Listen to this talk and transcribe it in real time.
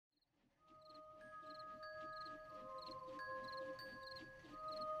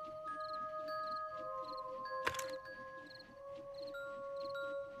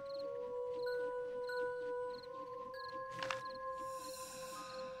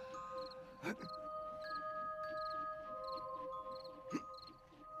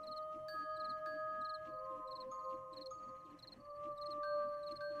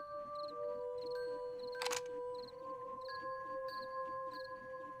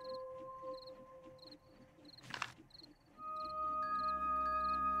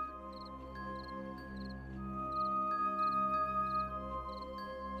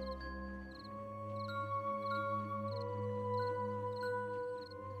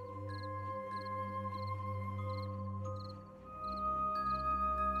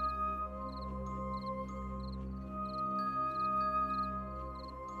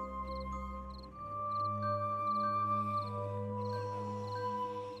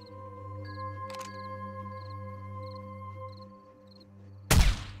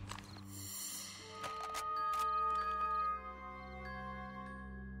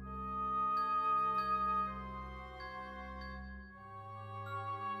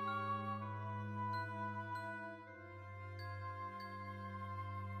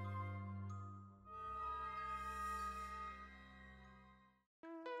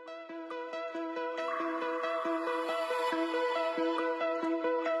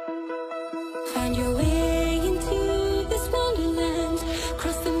Find your way into this wonderland.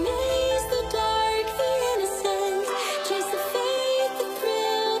 Cross the maze, the dark, the innocent. Chase the faith, the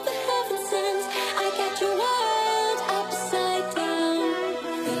thrill, the heaven sent. I got your world upside down.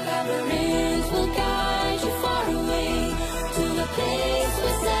 The labyrinth will guide you far away to the place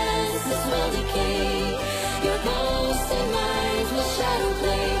where senses will decay. Your ghost and mind will shadow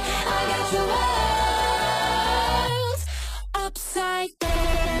play. I got your world upside down.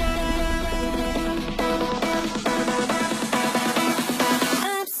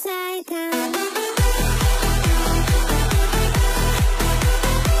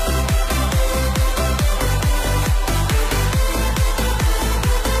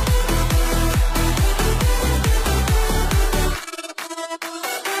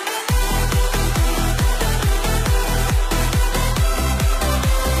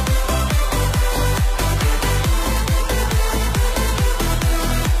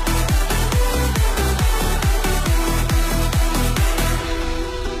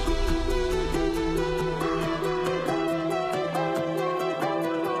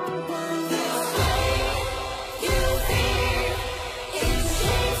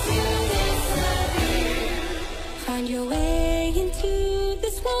 Find your way into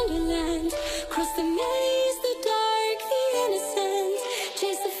this wonderland. Cross the maze, the dark, the innocent.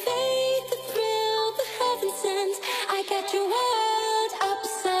 Chase the faith, the thrill, the heaven sent. I got your world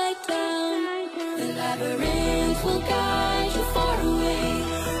upside down. The labyrinth will guide you far away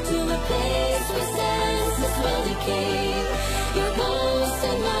to the place where senses will decay. Your ghost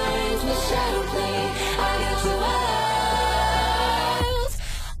and mind will shadow play. I got your world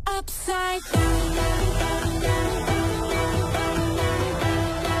upside down.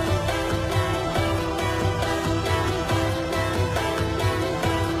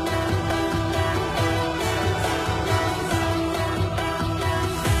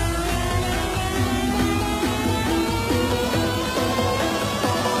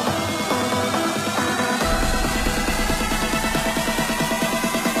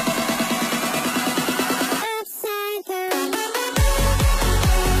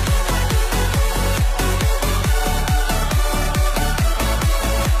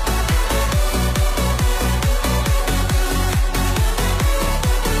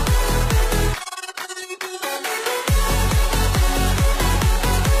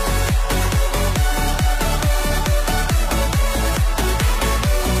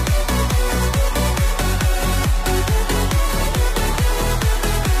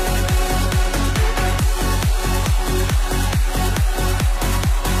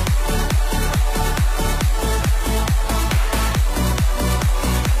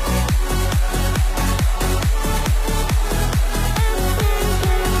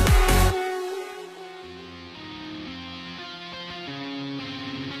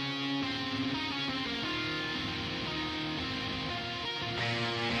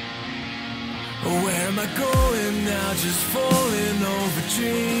 Where am I going now? Just falling over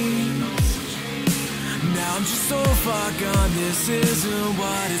dreams. Now I'm just so far gone, this isn't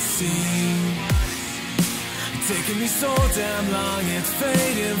what it seems. Taking me so damn long, it's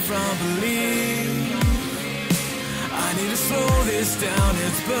fading from belief. I need to slow this down,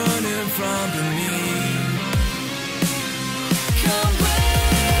 it's burning from beneath. Come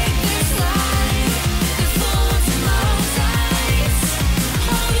break this line, it's full tomorrow tides.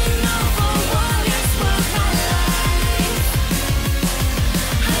 Holding on for what is worth my life.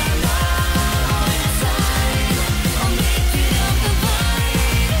 I'm all on your side, I'll make it up the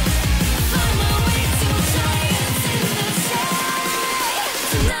void.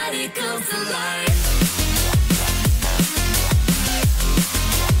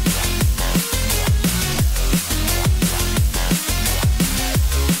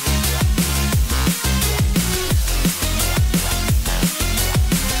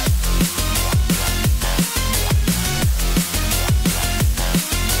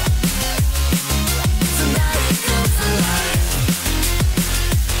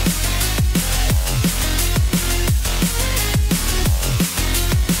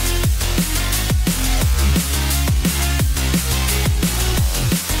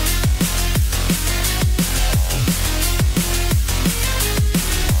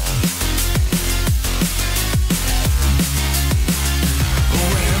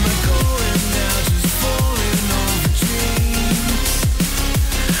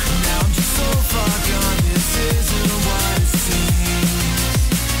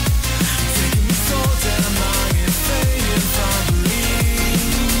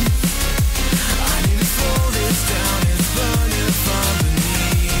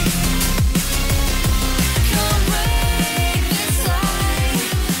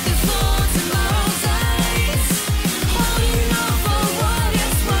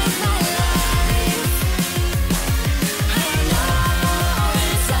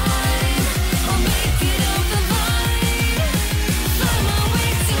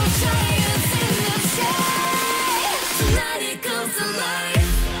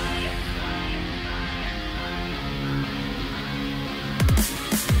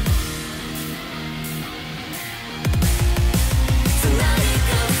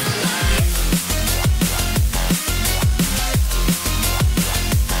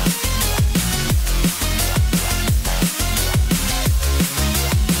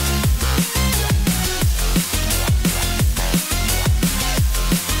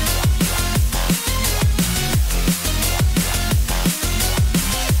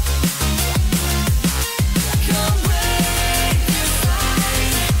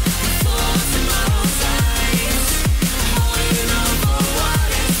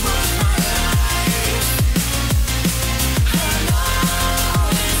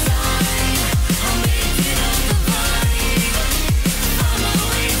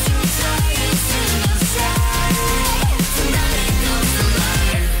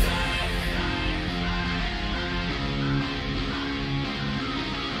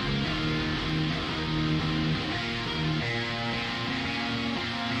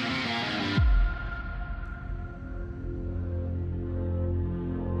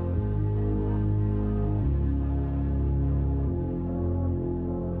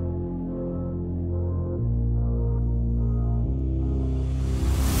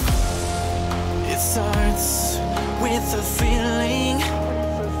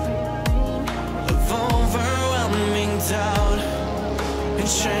 and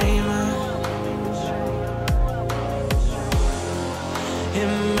shame. It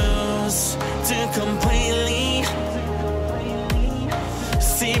moves to completely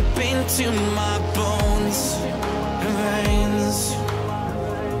seep into my bones and veins.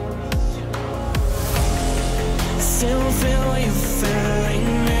 Still feel you feeling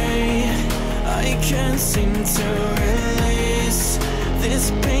me. I can't seem to release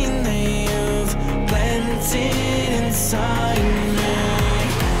this pain that you've planted inside me.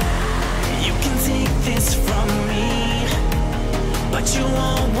 You can take this from me, but you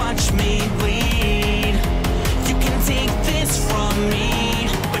won't watch me bleed. You can take this from me,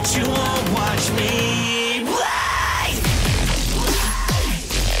 but you won't watch me bleed.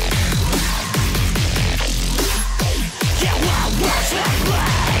 You won't watch me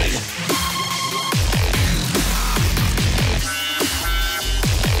bleed.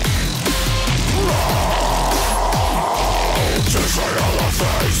 Just say all the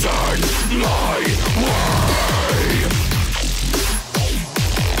things in my way.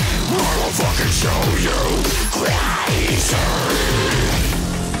 I'll fucking show you crazy.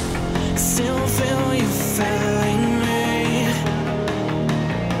 Still feel you feeling me.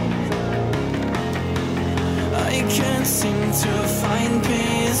 I can't seem to find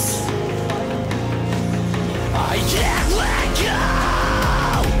peace. I can't let go.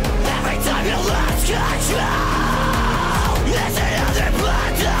 Every time you lose control, it's another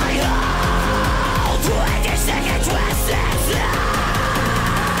blood I hold. 20-second twisted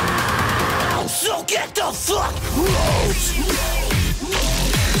now. So get the fuck out.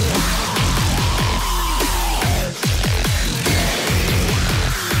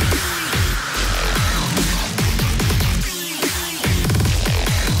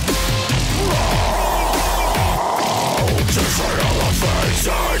 Just say all the things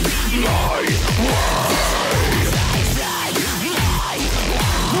in my way.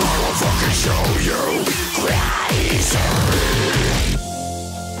 I'll fucking show you crazy.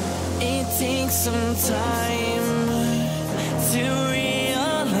 It takes some time to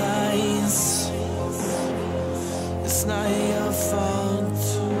realize it's not your fault.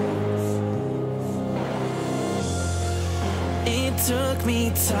 It took me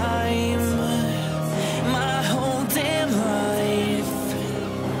time, my whole damn life,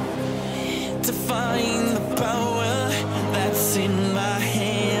 to find the power that's in my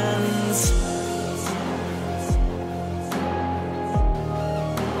hands.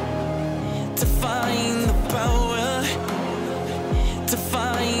 To find the power, to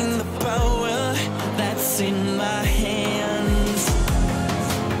find the power that's in my hands.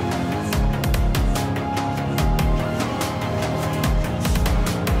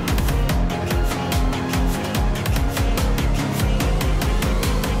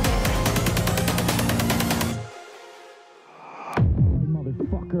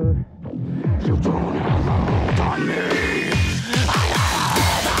 Motherfucker, you don't have a hold on me. I have a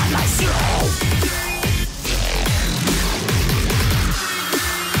hold on myself.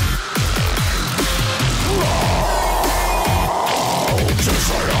 Just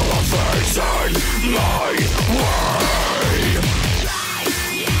say all the things in my way.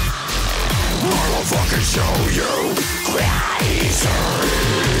 I'll fucking show you crazy.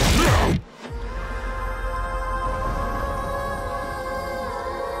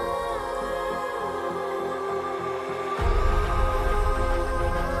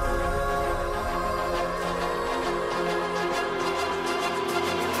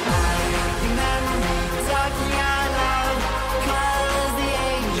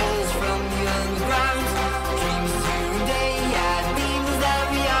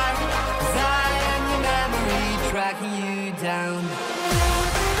 Tracking you down.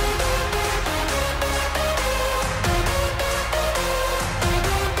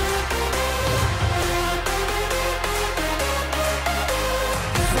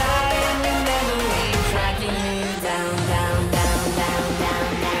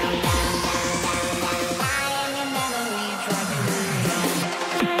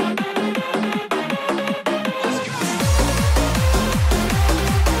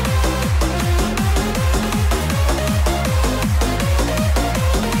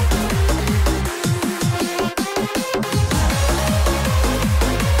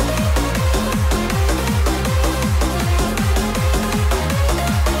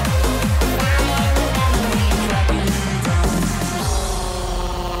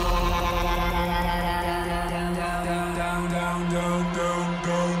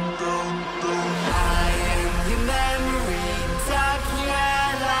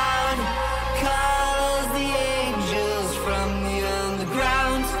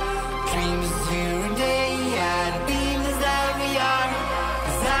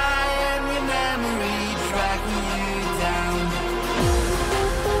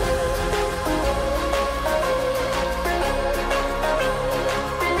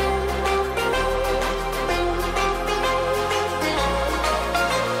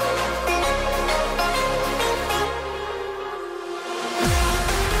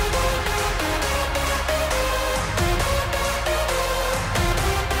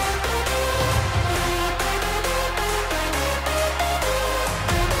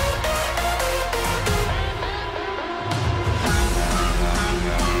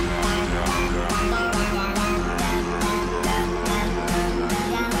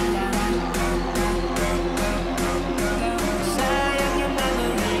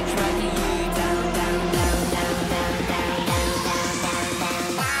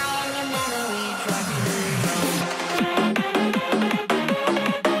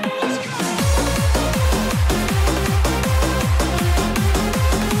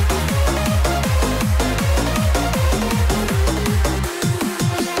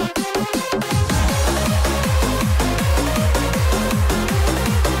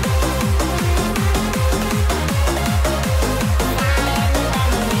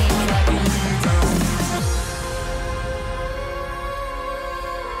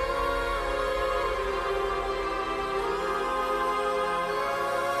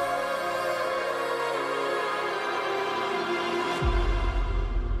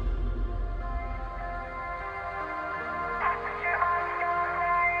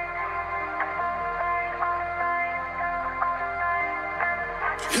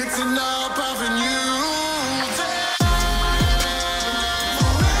 It's enough having you.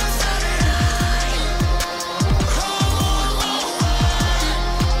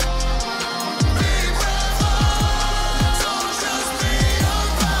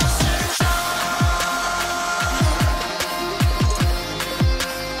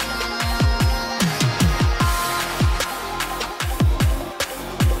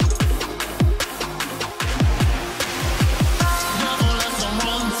 Never let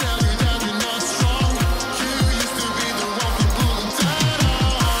someone tell you that you're not strong.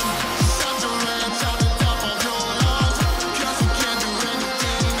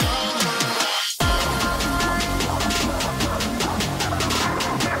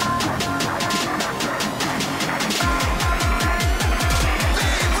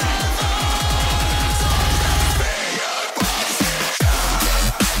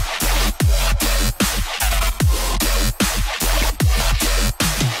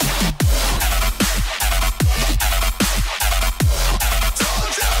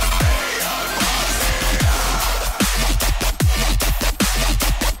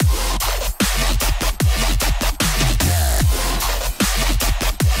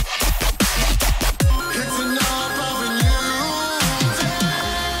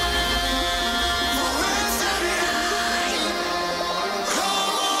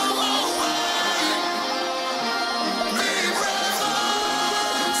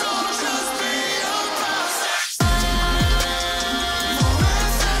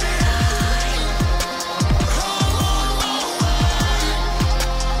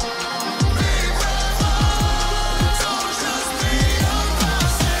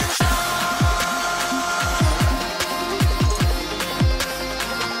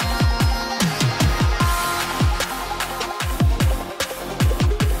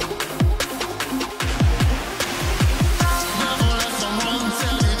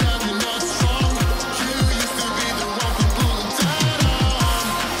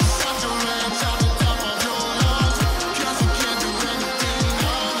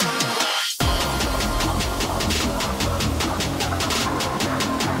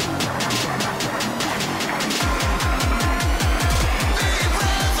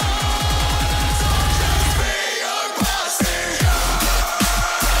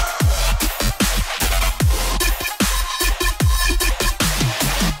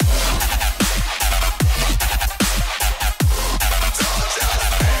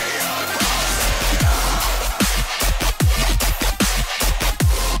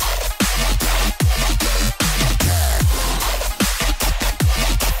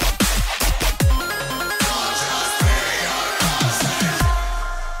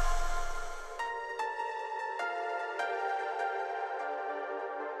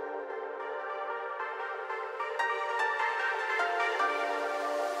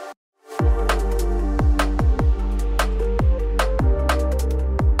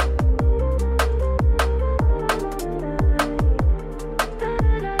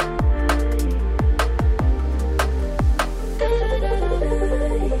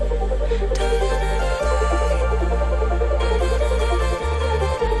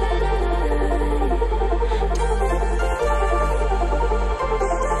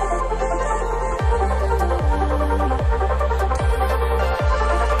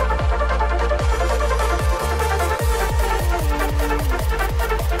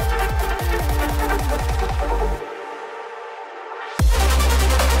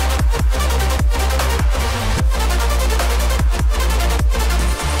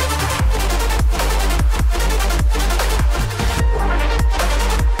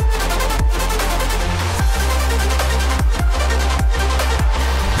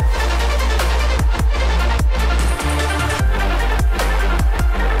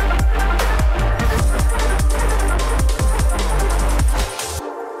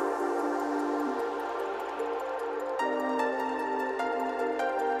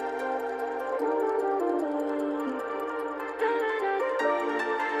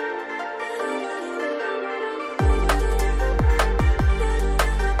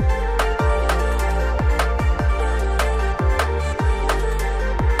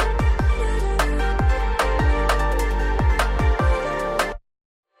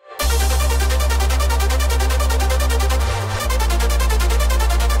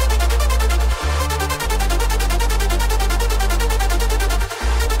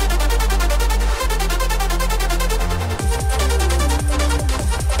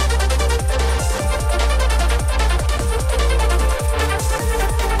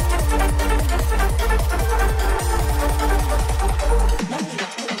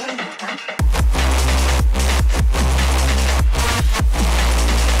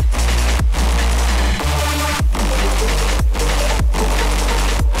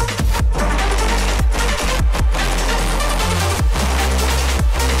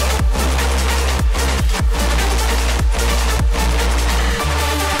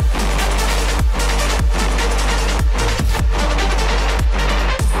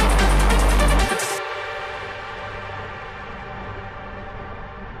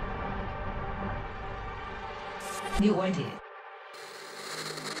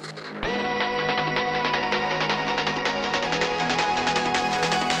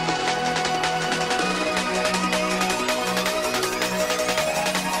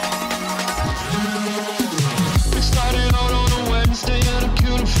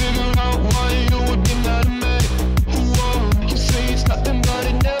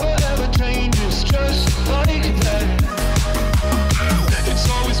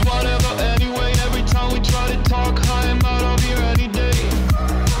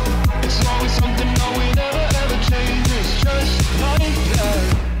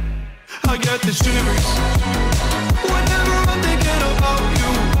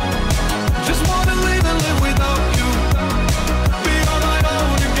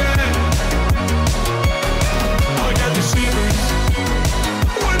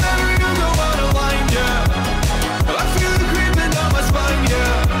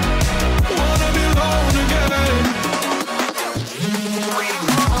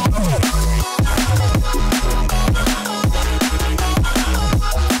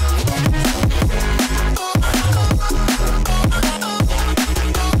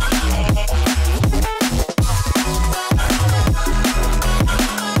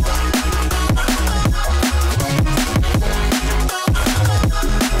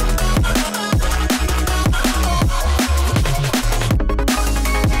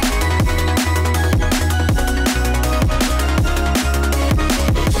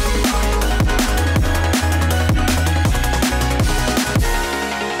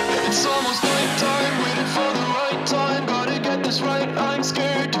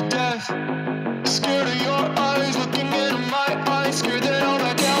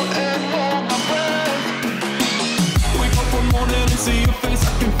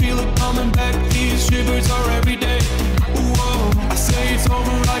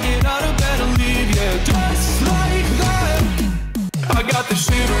 the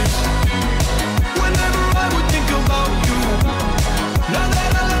shivers whenever I would think about you. Now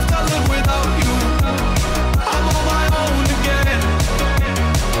that I left, I live without you. I'm on my own again.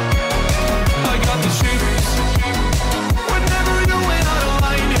 I got the shivers whenever you went out of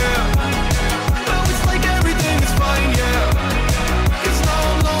line, yeah. Now it's like everything is fine, yeah. 'Cause now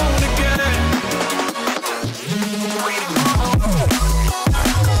I'm alone again.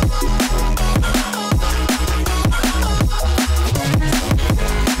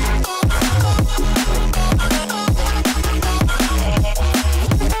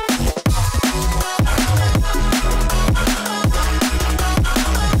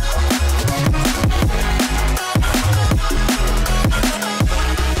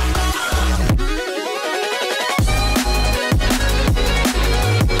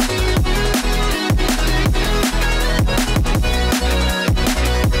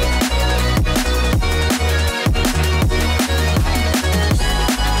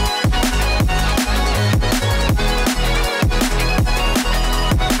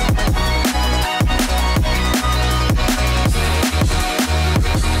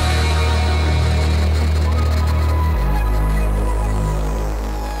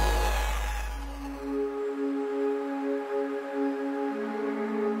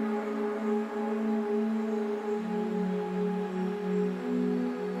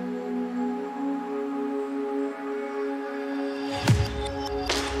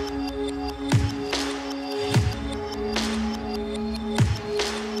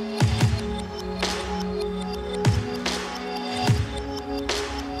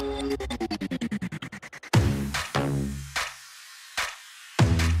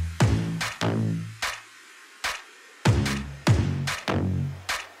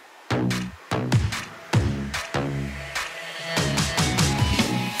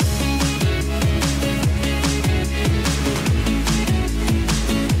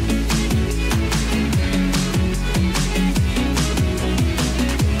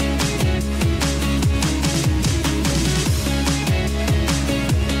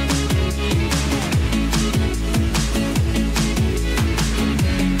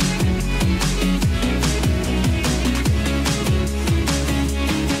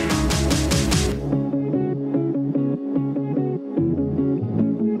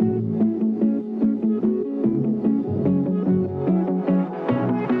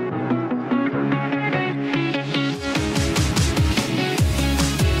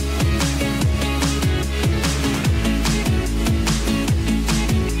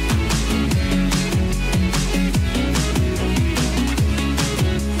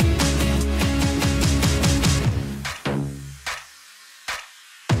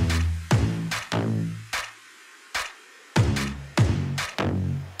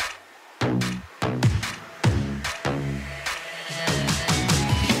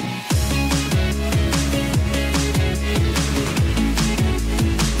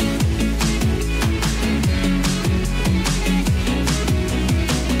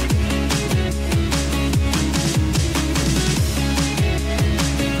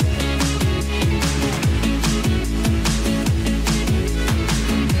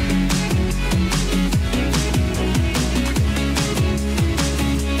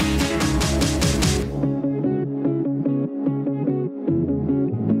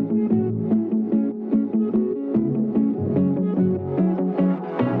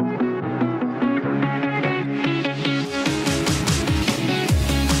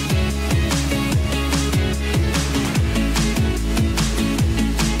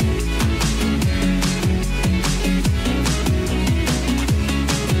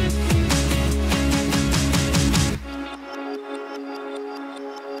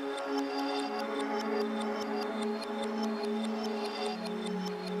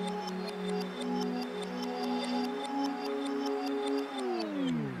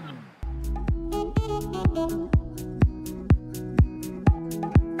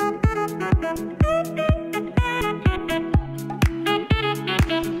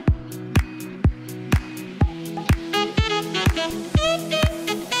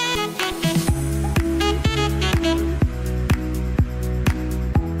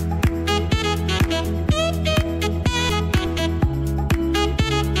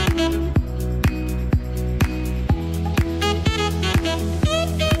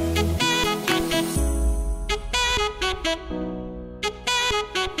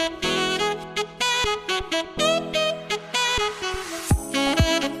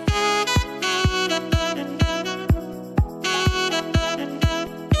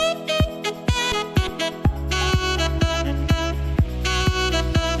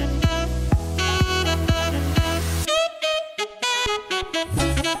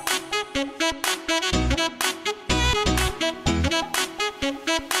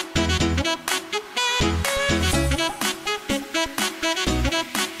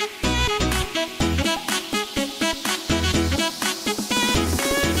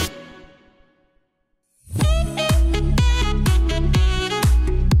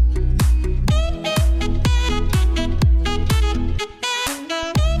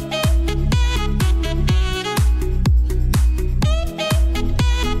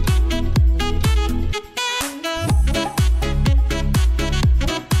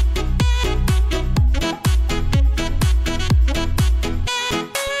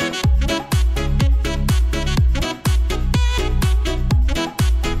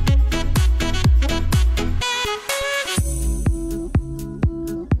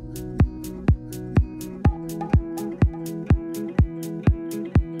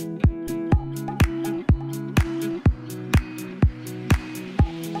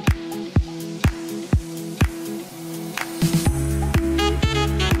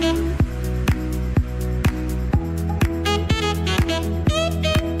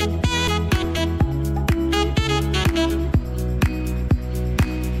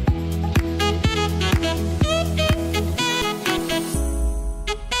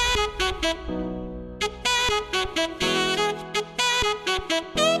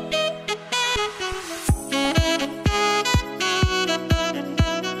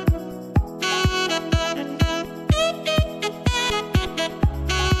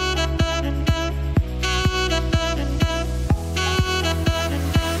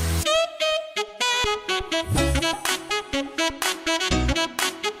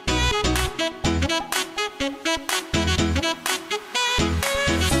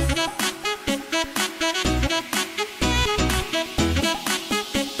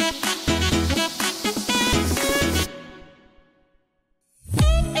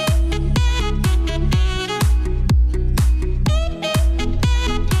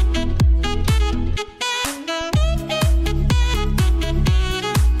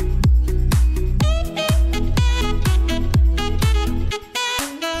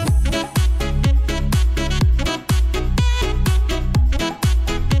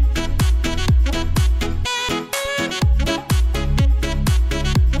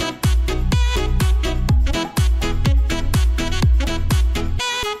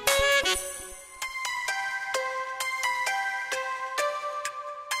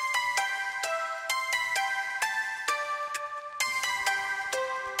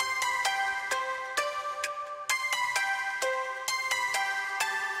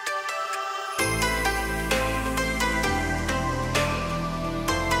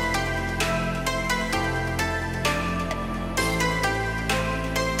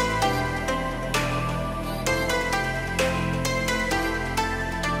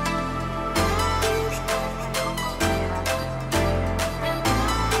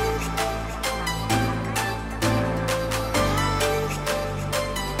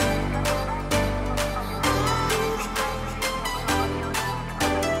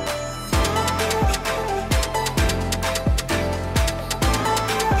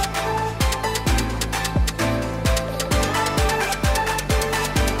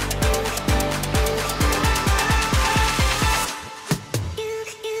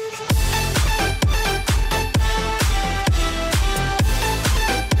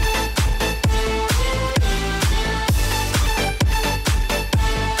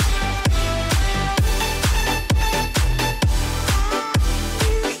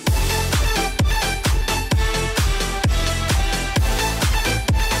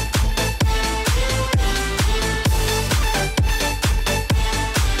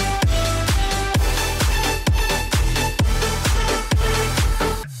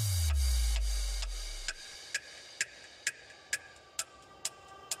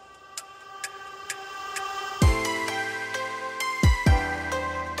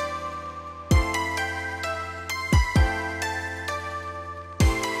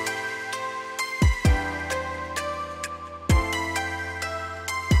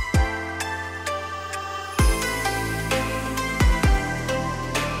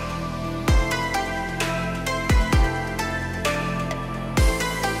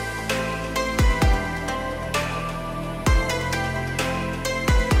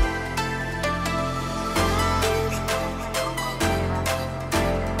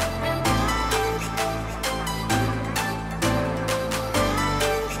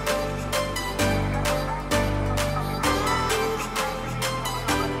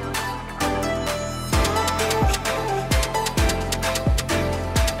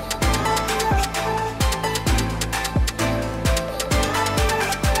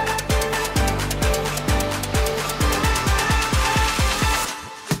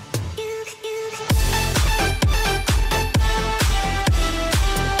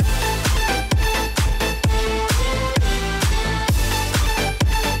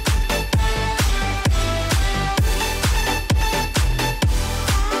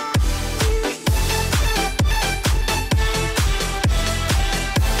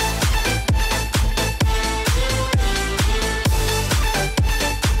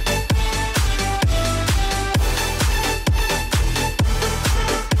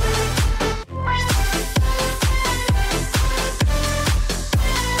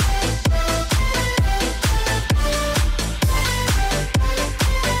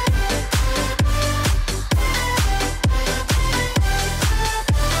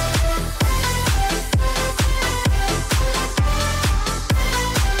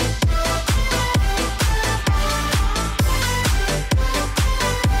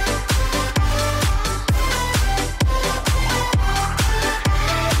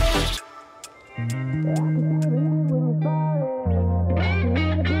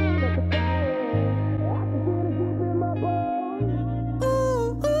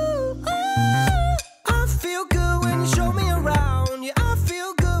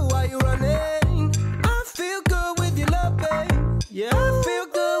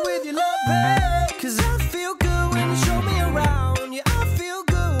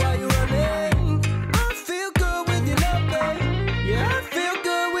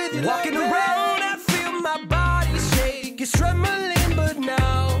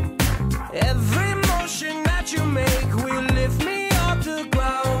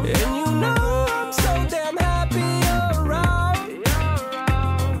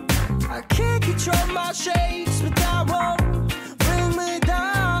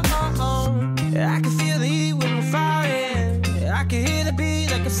 beat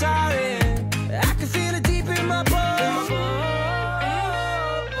like a siren. I can feel it deep in my bones.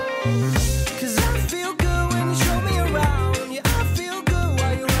 'Cause I feel good when you show me around. Yeah, I feel good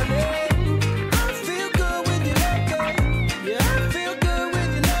while you're running. I feel good with your love, babe. Yeah, I feel good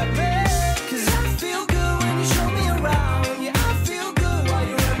with your love, babe. 'Cause I feel good when you show me around. Yeah, I feel good while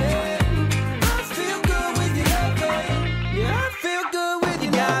you're running. I feel good with your love, babe. Yeah, I feel good with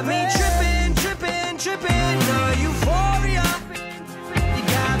your love. Got me tripping, tripping, tripping, no euphoria. You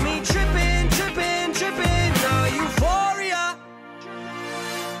got me tripping, tripping, tripping, no euphoria.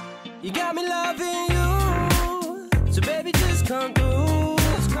 You got me loving you, so baby just come through.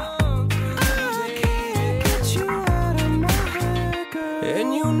 I can't get you out of my head, girl. And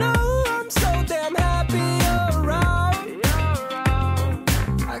you know I'm so damn happy you're around.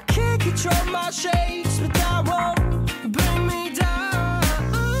 I can't control my shakes, but that won't bring me down.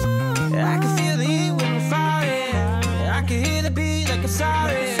 I can feel the heat when you're firing. I can hear the beat like a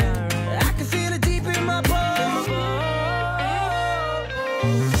siren. I can feel it deep in my bones.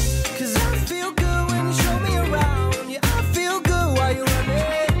 'Cause I feel good when you show me around. Yeah, I feel good while you're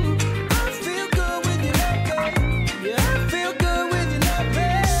running. I feel good with your love, babe. Yeah, I feel good with your love,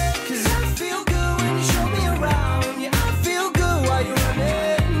 babe. 'Cause I feel good when you show me around. Yeah, I feel good while you're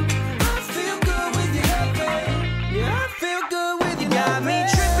running. I feel good with your love, babe. Yeah, I feel good with your love. Got me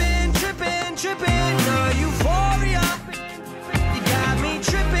tripping, tripping, tripping, no euphoria. You got me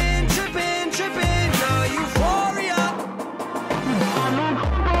tripping, tripping, tripping, no euphoria.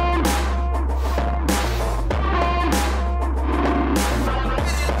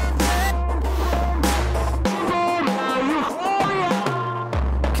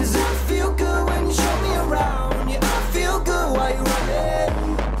 Cause I feel good when you show me around. Yeah, I feel good while you're running.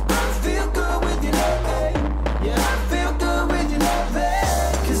 I feel good with your love, babe. Yeah, I feel good with your love,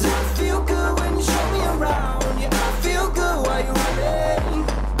 babe. 'Cause I feel good when you show me around. Yeah, I feel good while you're running.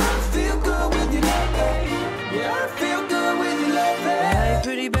 I feel good with your love, babe. Yeah, I feel good with your love, babe. Hey,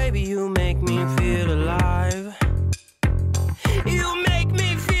 pretty baby, you make me feel alive. You make me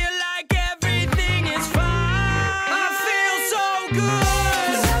feel like everything is fine. I feel so good.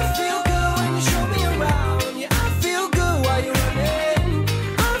 'Cause I feel good when you show me around. Yeah, I feel good while you're running.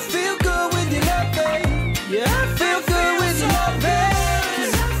 I feel good with your love, babe. Yeah, I feel good with your love, babe.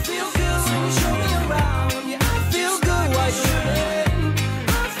 'Cause I feel good when you show me around. Yeah, I feel good while you're running.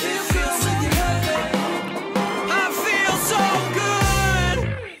 I feel good with your love, babe. I feel so good.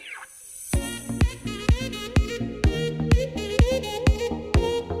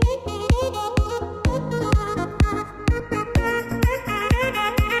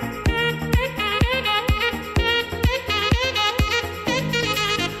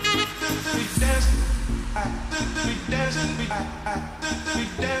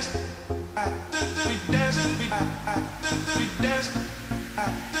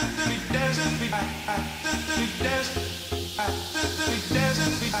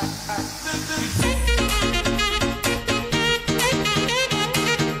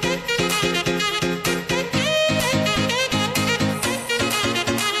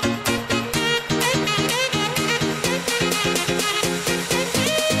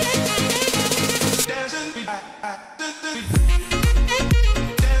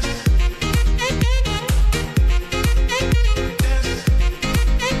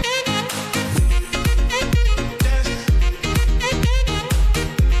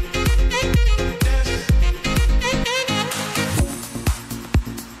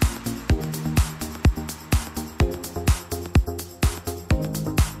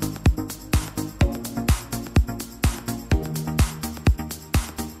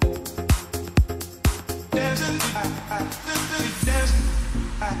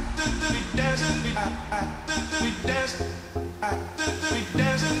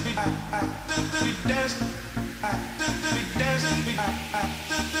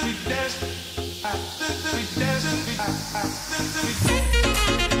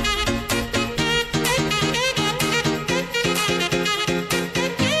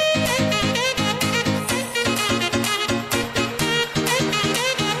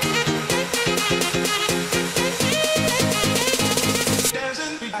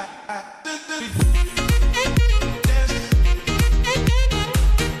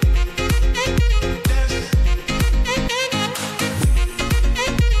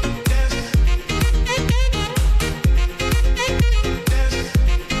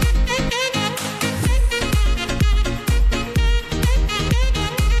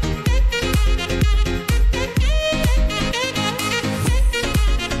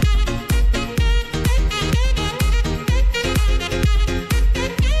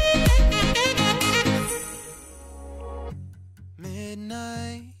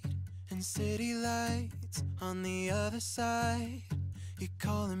 night and city lights on the other side. You're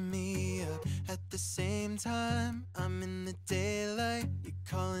calling me up at the same time. I'm in the daylight. You're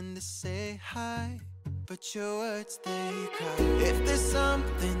calling to say hi, but your words, they cry. If there's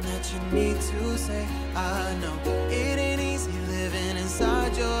something that you need to say, I know it ain't easy living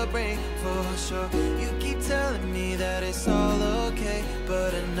inside your brain, for sure. You keep telling me that it's all okay,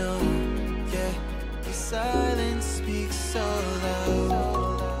 but I know, yeah, your silence speaks so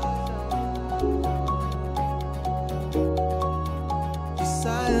loud. Your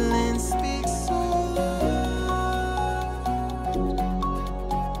silence speaks so loud,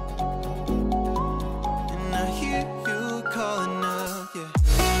 and I hear you calling out, yeah.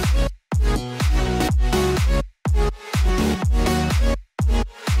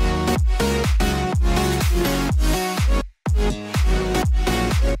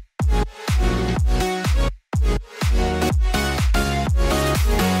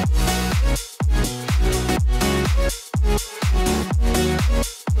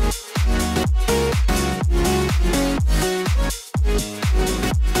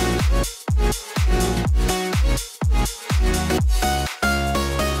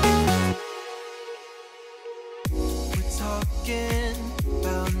 Talking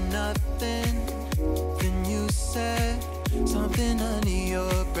about nothing, then you said something under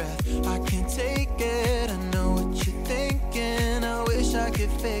your breath. I can't take it, I know what you're thinking. I wish I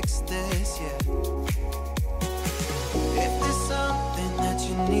could fix this, yeah. If there's something that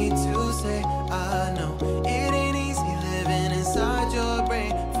you need to say, I know it ain't easy living inside your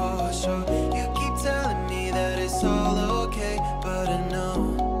brain, for sure. You keep telling me that it's all okay, but I know,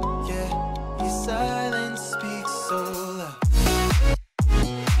 yeah, your silence speaks so loud.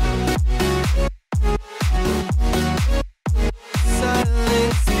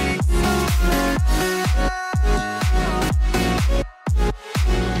 Silence speaks so loud,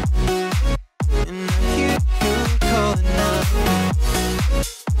 and I hear you calling out.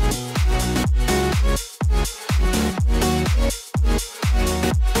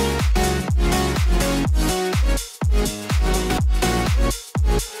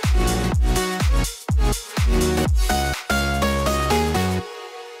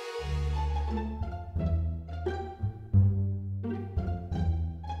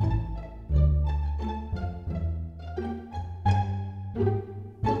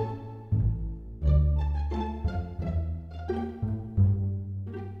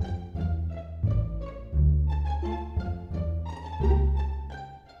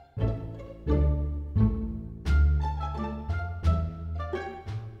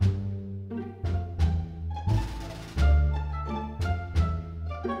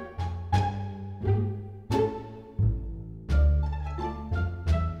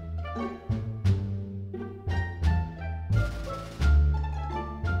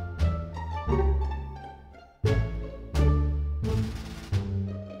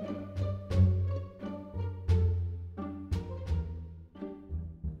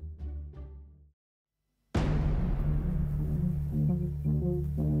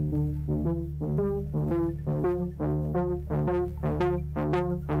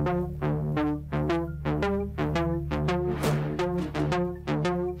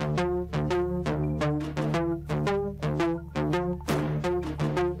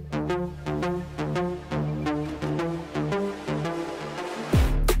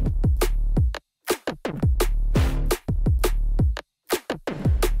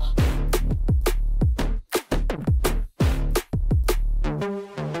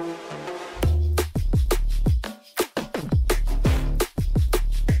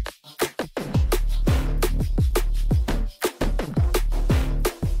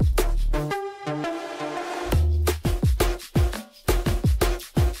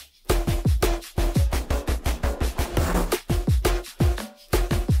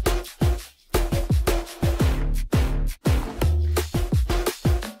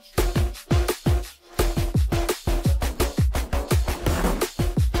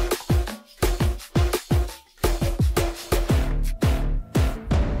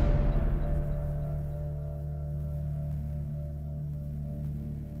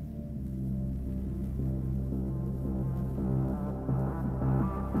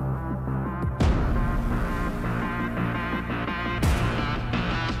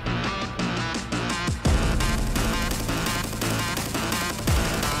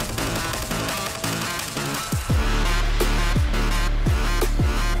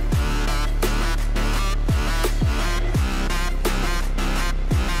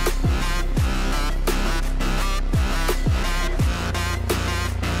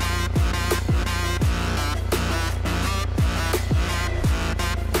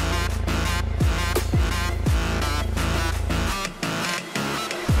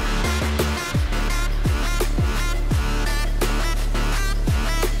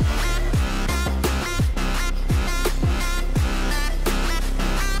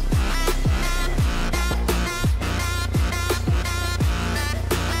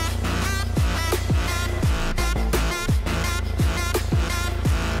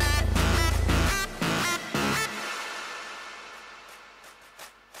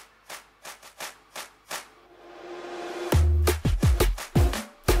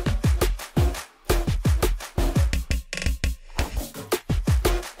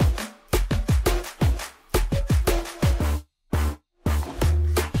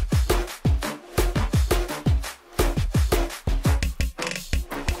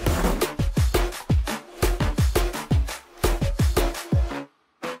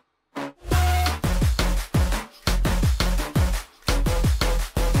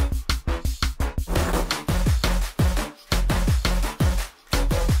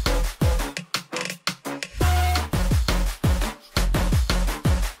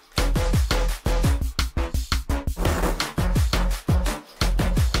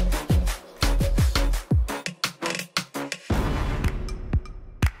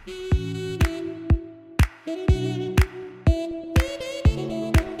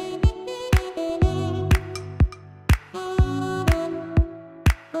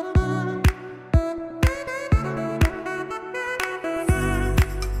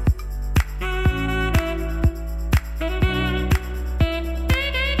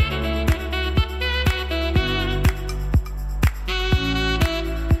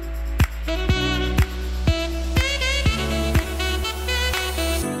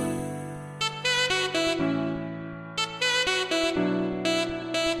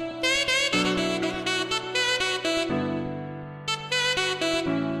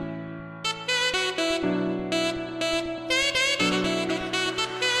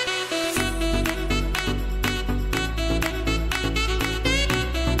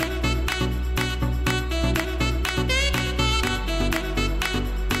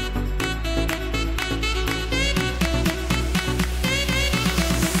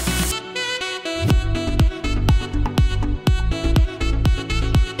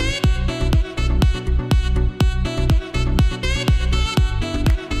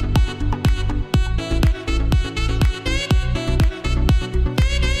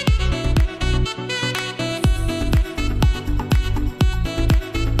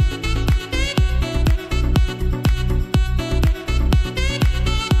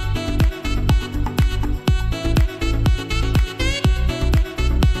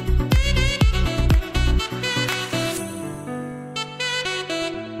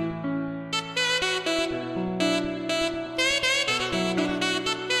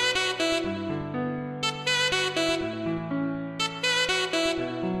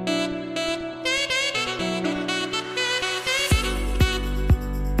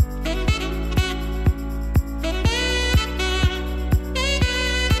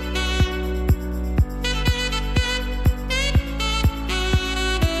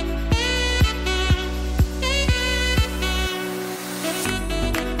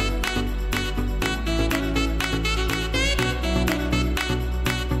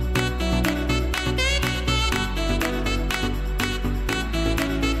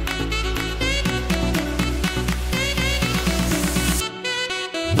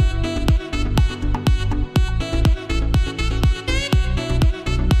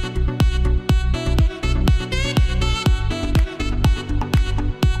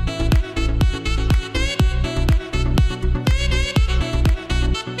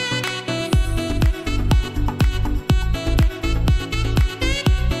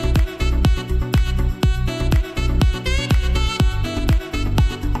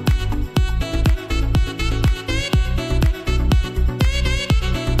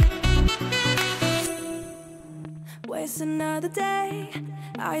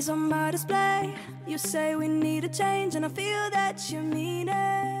 Eyes on my display. You say we need a change, and I feel that you mean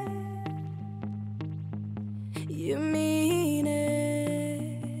it. You mean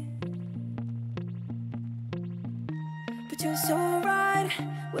it. But you're so right,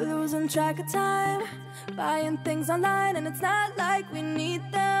 we're losing track of time, buying things online, and it's not like we need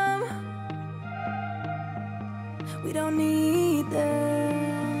them. We don't need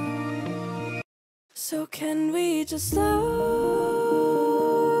them. So can we just slow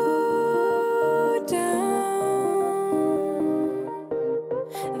down?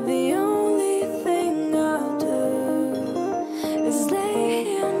 The only thing I'll do is lay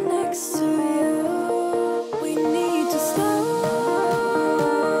here next to you. We need to slow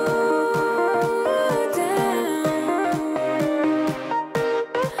down.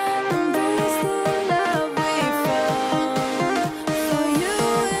 Embrace the love we found for you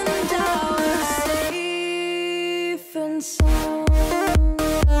and our safe and sound.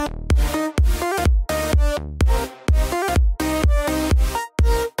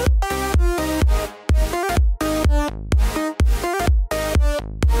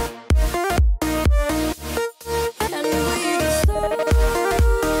 And we just slow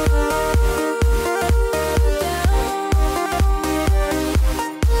down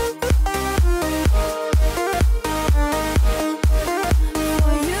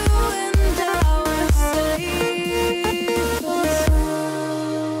for you and our safe and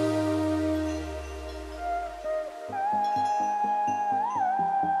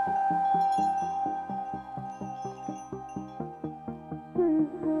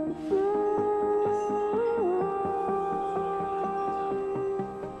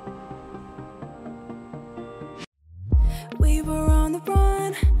we were on the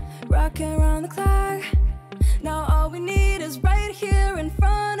run, rocking around the clock. Now all we need is right here in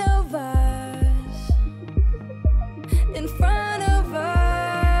front of us. In front of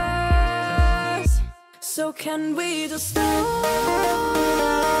us. So can we just slow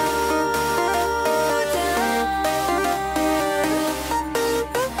down?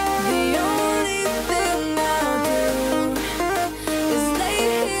 The only thing I'll do is lay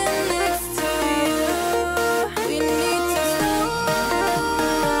here next to you. We need to slow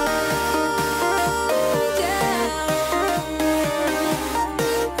down.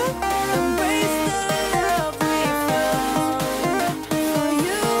 Embrace the love we found for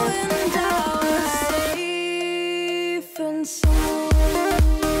you and our safe and sound.